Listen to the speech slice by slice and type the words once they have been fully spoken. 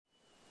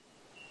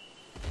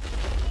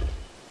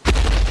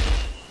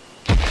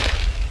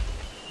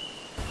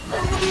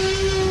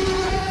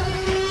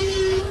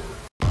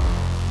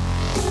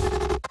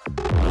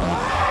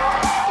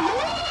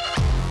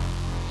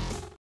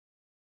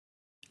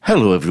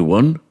Hello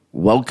everyone,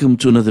 welcome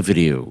to another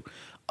video.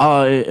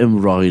 I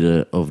am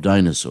Rider of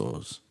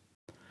Dinosaurs.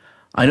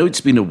 I know it's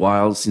been a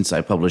while since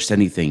I published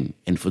anything,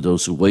 and for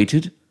those who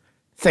waited,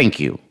 thank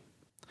you.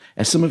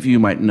 As some of you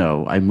might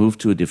know, I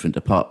moved to a different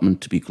apartment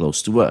to be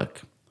close to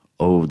work.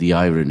 Oh, the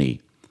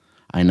irony.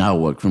 I now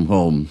work from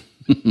home.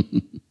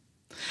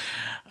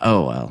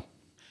 Oh well.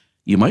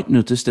 You might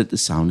notice that the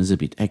sound is a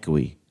bit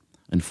echoey.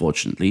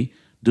 Unfortunately,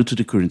 due to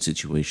the current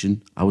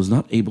situation, I was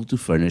not able to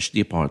furnish the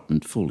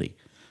apartment fully,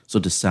 so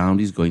the sound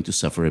is going to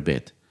suffer a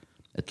bit,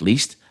 at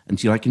least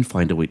until I can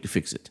find a way to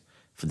fix it.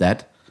 For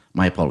that,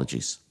 my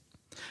apologies.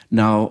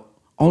 Now,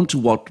 on to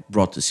what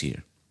brought us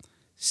here.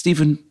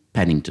 Stephen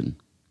Pennington.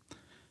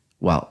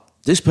 Well,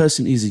 this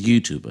person is a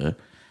YouTuber,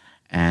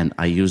 and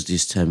I use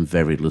this term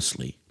very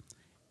loosely.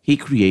 He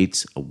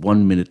creates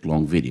 1-minute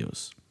long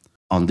videos.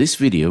 On this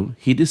video,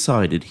 he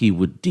decided he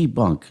would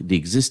debunk the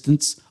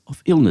existence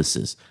of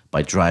illnesses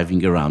by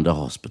driving around a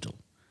hospital.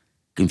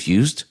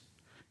 Confused?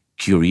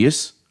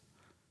 Curious?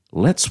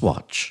 Let's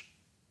watch.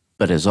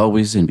 But as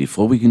always, and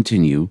before we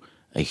continue,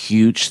 a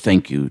huge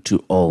thank you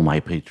to all my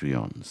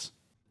Patreons.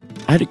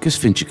 Atticus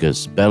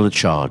Finchicus, Bella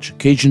Charge,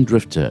 Cajun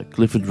Drifter,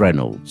 Clifford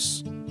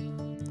Reynolds,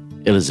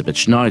 Elizabeth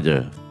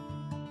Schneider,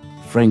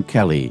 Frank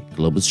Kelly,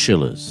 Globus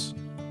Schillers,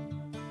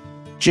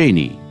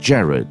 Janie,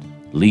 Jared,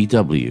 Lee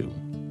W,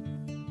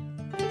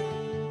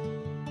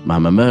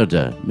 Mama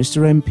Murder,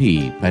 Mr.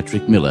 MP,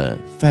 Patrick Miller,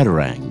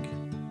 Fatarang,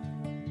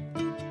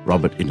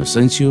 Robert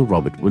Innocencio,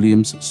 Robert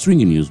Williams,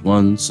 Stringer News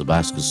 1,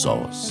 Sabasco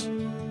Sauce,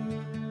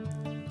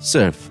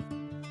 Surf,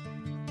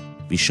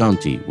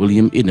 Vishanti,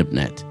 William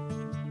Inabnet,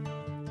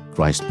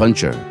 Christ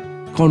Puncher,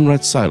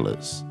 Conrad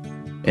Silas,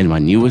 and my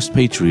newest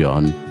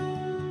Patreon,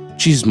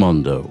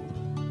 Chismondo.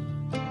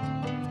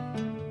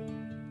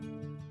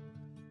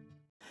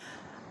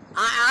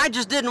 I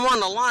just didn't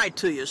want to lie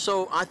to you,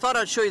 so I thought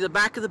I'd show you the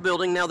back of the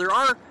building. Now, there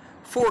are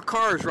 4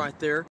 cars right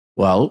there.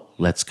 Well,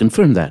 let's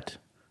confirm that.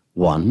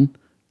 1,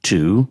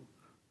 2,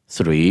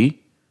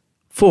 3,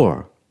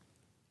 4.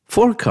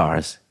 4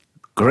 cars?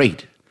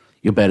 Great.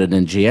 You're better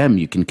than GM,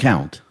 you can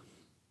count.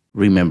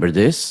 Remember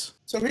this?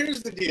 So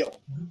here's the deal.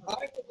 I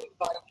have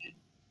invited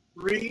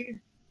 3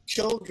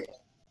 children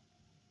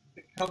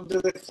to come to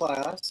the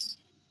class.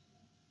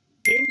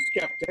 Game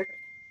Skeptic,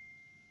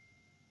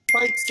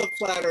 Fights the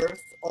Flat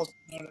Earth, also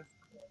known as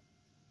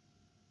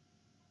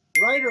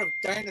Writer of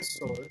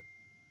Dinosaurs,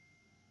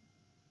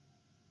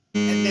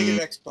 and Negative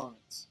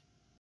Exponents.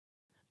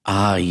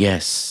 Ah,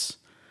 yes.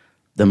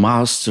 The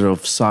master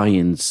of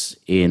science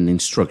in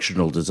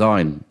instructional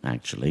design,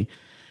 actually,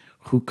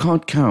 who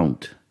can't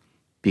count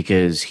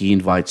because he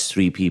invites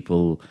 3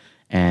 people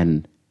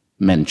and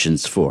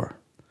mentions 4.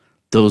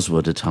 Those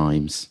were the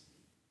times.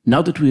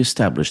 Now that we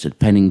established that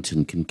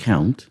Pennington can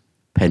count,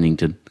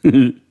 Pennington,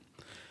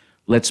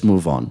 let's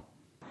move on.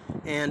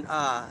 And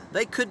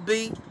they could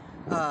be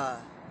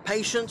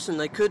patients and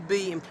they could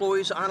be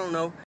employees, I don't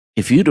know.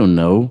 If you don't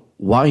know,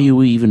 why are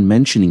you even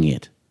mentioning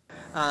it?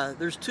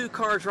 There's 2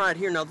 cars right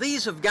here. Now,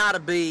 these have got to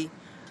be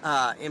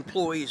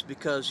employees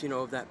because, you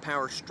know, of that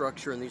power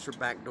structure, and these are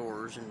back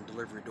doors and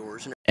delivery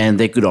doors. And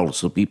they could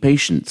also be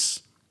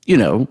patients, you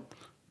know,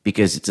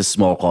 because it's a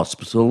small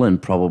hospital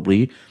and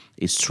probably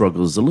it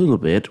struggles a little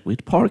bit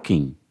with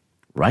parking,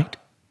 right?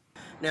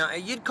 Now,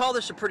 you'd call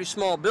this a pretty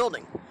small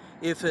building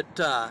if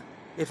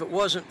it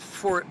wasn't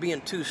for it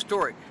being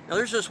 2-story. Now,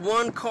 there's just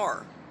 1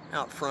 car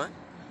out front,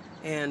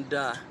 and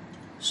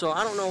so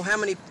I don't know how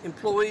many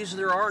employees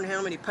there are and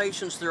how many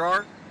patients there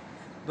are,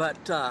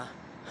 but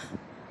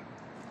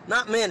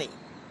not many,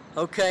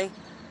 okay?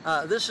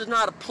 This is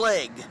not a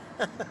plague.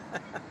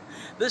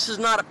 This is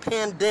not a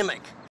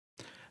pandemic.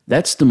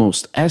 That's the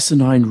most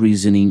asinine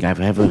reasoning I've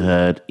ever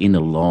heard in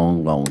a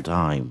long, long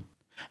time.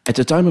 At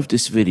the time of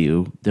this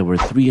video, there were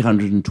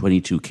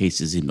 322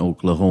 cases in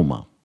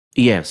Oklahoma.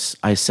 Yes,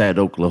 I said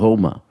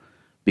Oklahoma,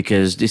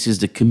 because this is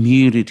the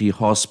community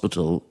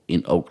hospital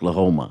in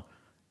Oklahoma.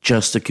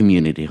 Just a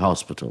community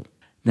hospital.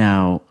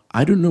 Now,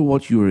 I don't know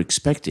what you were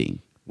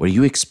expecting. Were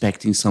you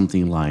expecting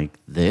something like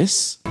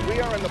this?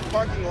 We are in the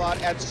parking lot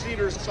at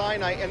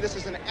Cedars-Sinai, and this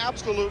is an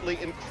absolutely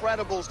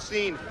incredible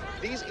scene.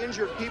 These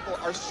injured people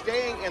are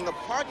staying in the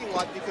parking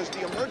lot because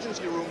the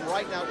emergency room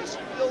right now is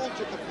filled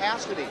to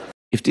capacity.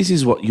 If this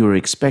is what you were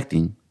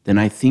expecting, then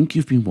I think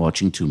you've been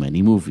watching too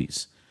many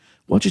movies.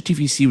 Watch a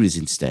TV series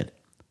instead.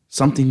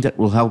 Something that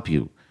will help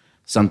you.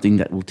 Something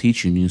that will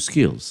teach you new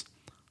skills.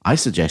 I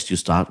suggest you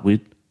start with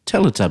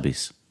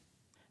Teletubbies.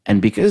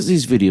 And because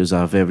these videos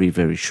are very,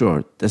 very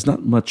short, there's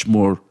not much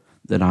more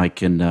that I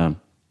can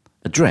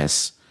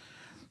address.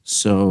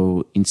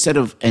 So instead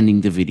of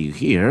ending the video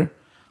here,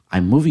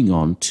 I'm moving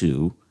on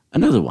to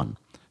another one.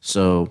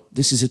 So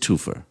this is a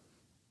twofer.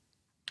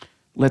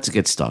 Let's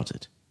get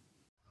started.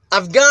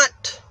 I've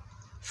got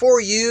for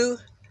you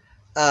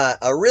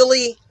a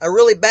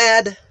really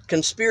bad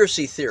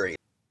conspiracy theory.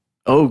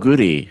 Oh,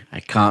 goody. I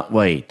can't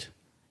wait.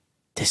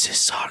 This is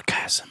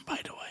sarcasm,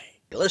 by the way.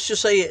 Let's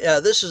just say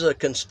this is a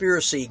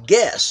conspiracy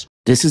guess.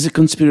 This is a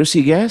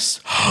conspiracy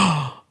guess?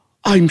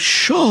 I'm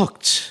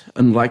shocked.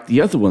 Unlike the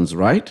other ones,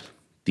 right?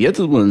 The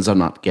other ones are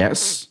not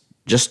gas,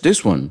 just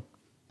this one.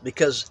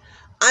 Because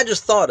I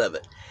just thought of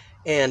it.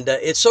 And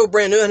it's so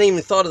brand new, I hadn't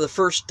even thought of the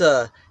first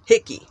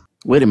hickey.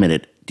 Wait a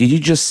minute, did you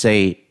just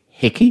say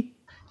hickey?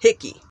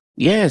 Hickey.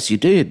 Yes, you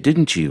did,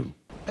 didn't you?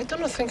 I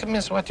don't think it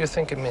means what you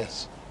think it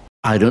means.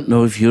 I don't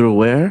know if you're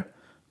aware,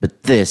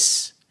 but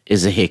this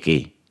is a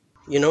hickey.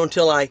 You know,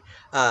 until I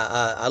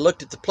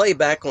looked at the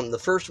playback on the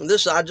first one.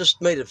 This I just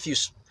made a few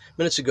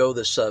minutes ago,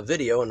 this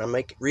video, and I'm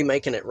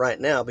remaking it right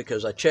now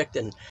because I checked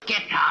and...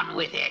 Get on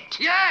with it.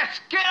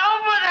 Yes, get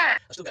on with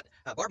it. I still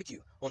got barbecue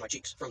on my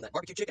cheeks from that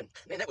barbecue chicken.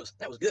 Man, that was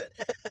good.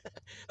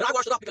 But I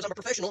washed it off because I'm a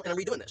professional and I'm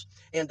redoing this.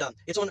 And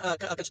it's on a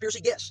conspiracy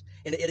guess.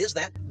 And it is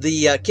that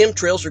the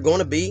chemtrails are going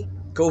to be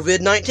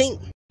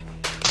COVID-19.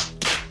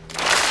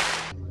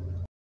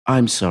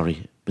 I'm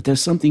sorry, but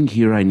there's something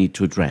here I need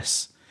to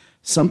address.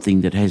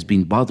 Something that has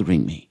been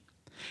bothering me.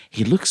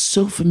 He looks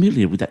so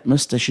familiar with that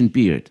mustache and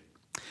beard.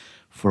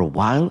 For a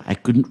while, I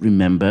couldn't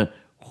remember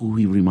who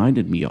he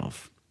reminded me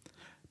of.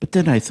 But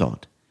then I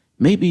thought,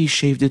 maybe he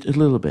shaved it a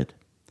little bit.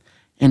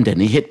 And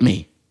then he hit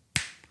me.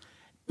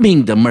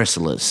 Ming the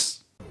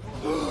Merciless.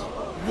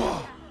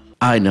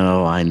 I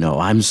know,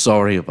 I'm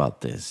sorry about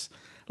this.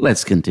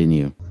 Let's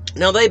continue.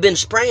 Now, they've been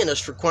spraying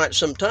us for quite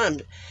some time,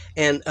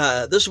 and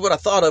this is what I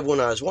thought of when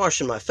I was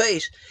washing my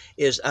face,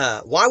 is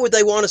why would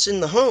they want us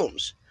in the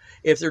homes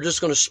if they're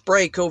just going to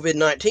spray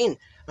COVID-19?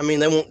 I mean,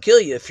 they won't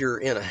kill you if you're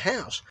in a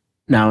house.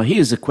 Now,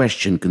 here's a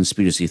question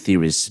conspiracy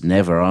theorists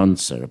never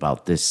answer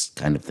about this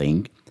kind of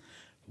thing.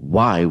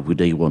 Why would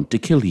they want to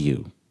kill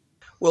you?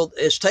 Well,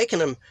 it's taken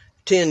them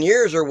 10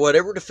 years or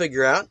whatever to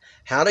figure out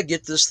how to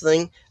get this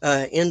thing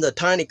in the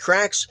tiny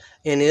cracks,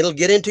 and it'll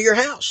get into your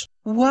house.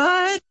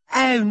 What?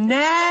 Oh,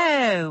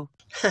 no.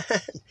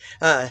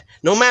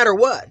 No matter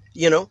what,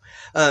 you know.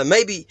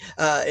 Maybe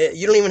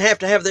you don't even have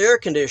to have the air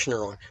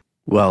conditioner on.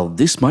 Well,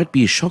 this might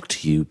be a shock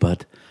to you,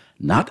 but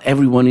not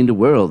everyone in the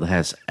world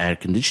has air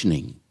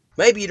conditioning.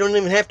 Maybe you don't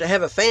even have to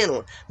have a fan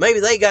on. Maybe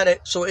they got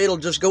it so it'll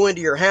just go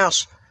into your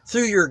house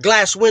through your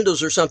glass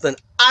windows or something.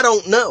 I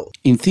don't know.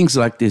 In things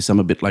like this, I'm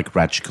a bit like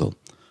Ratchical.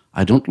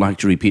 I don't like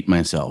to repeat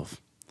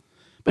myself.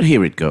 But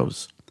here it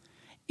goes.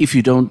 If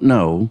you don't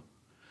know,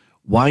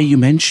 why are you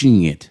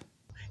mentioning it?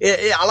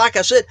 Like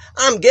I said,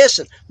 I'm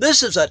guessing.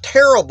 This is a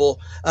terrible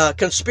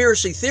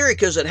conspiracy theory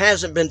because it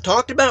hasn't been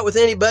talked about with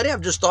anybody.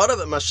 I've just thought of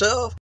it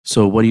myself.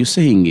 So what you're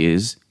saying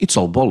is, it's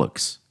all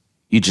bollocks.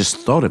 You just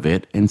thought of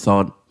it and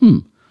thought,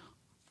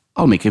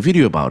 I'll make a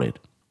video about it.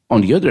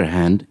 On the other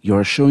hand, you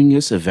are showing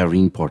us a very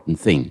important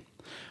thing.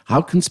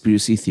 How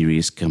conspiracy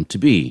theories come to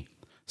be.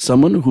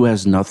 Someone who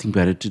has nothing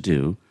better to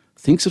do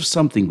thinks of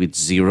something with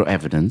zero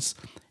evidence,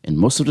 and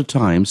most of the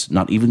times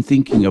not even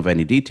thinking of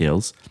any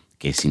details,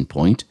 case in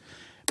point,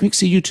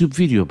 makes a YouTube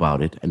video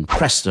about it, and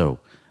presto,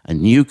 a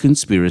new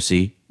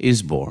conspiracy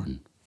is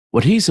born.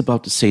 What he's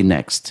about to say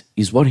next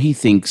is what he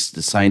thinks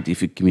the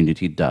scientific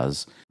community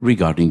does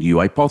regarding the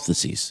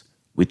hypothesis,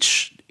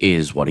 which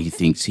is what he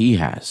thinks he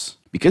has.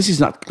 Because he's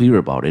not clear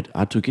about it,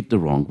 I took it the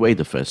wrong way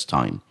the first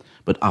time.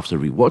 But after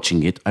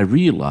rewatching it, I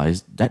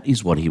realized that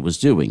is what he was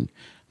doing,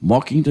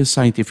 mocking the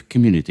scientific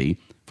community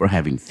for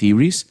having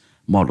theories,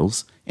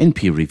 models, and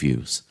peer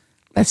reviews.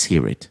 Let's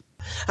hear it.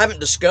 I haven't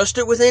discussed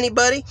it with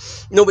anybody.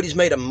 Nobody's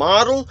made a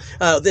model.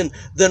 Then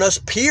us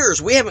peers,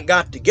 we haven't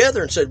got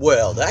together and said,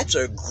 well, that's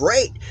a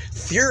great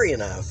theory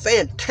and a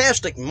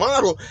fantastic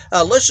model.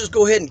 Let's just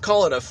go ahead and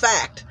call it a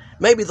fact.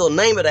 Maybe they'll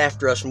name it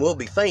after us and we'll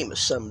be famous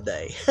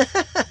someday.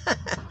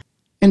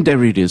 And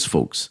there it is,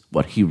 folks,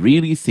 what he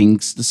really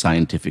thinks the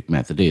scientific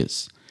method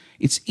is.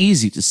 It's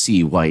easy to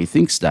see why he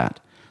thinks that.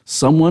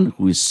 Someone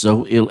who is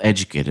so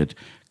ill-educated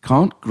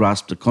can't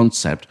grasp the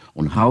concept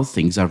on how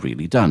things are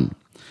really done.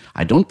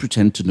 I don't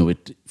pretend to know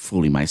it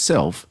fully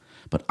myself,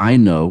 but I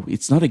know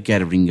it's not a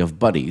gathering of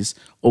buddies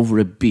over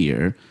a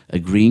beer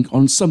agreeing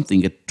on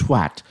something a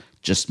twat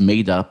just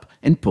made up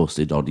and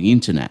posted on the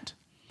internet.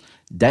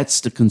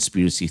 That's the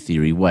conspiracy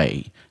theory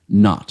way,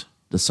 not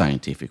the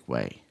scientific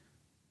way.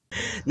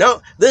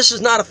 No, this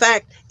is not a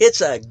fact. It's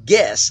a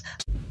guess.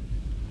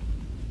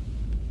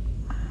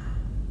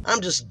 I'm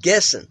just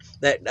guessing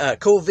that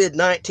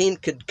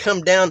COVID-19 could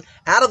come down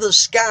out of the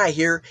sky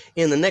here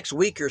in the next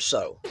week or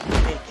so.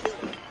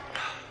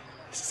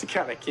 This is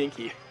kind of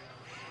kinky,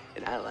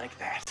 and I like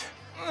that.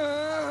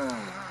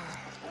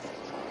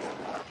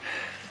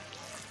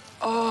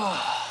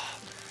 Oh,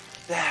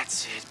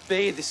 that's it.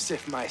 Bathe the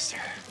Stiffmeister.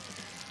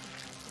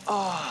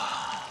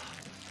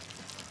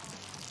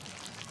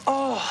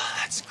 Oh,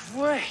 that's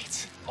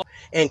great.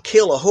 And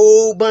kill a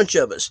whole bunch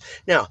of us.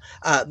 Now,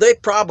 they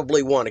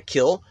probably want to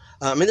kill,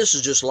 I mean, this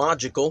is just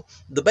logical,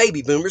 the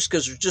baby boomers,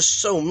 because there's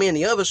just so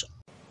many of us.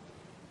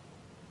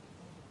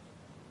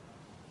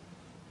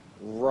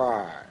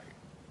 Right.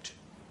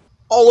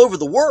 All over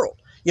the world.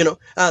 You know,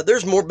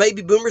 there's more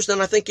baby boomers than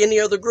I think any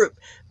other group.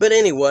 But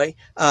anyway,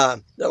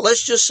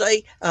 let's just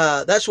say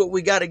that's what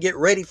we got to get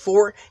ready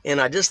for. And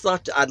I just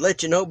thought I'd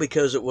let you know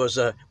because it was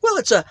well,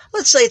 let's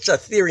say it's a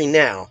theory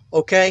now,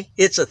 okay?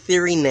 It's a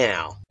theory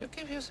now. You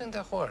keep using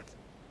the word.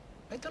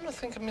 I don't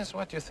think it means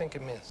what you think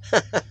it means.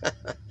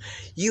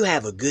 You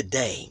have a good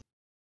day.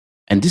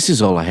 And this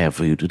is all I have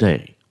for you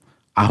today.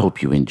 I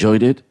hope you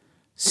enjoyed it.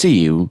 See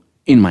you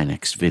in my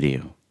next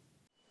video.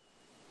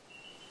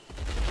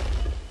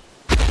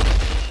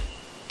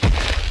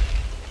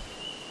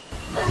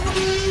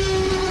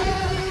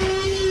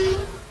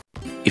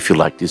 If you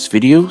like this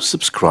video,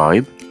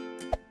 subscribe,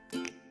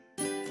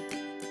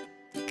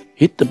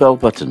 hit the bell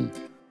button,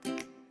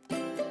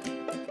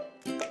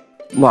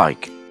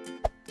 like,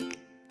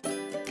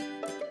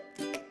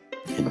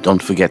 and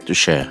don't forget to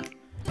share.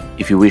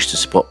 If you wish to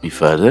support me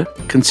further,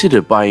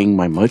 consider buying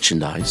my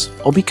merchandise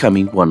or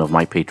becoming one of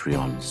my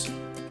Patreons.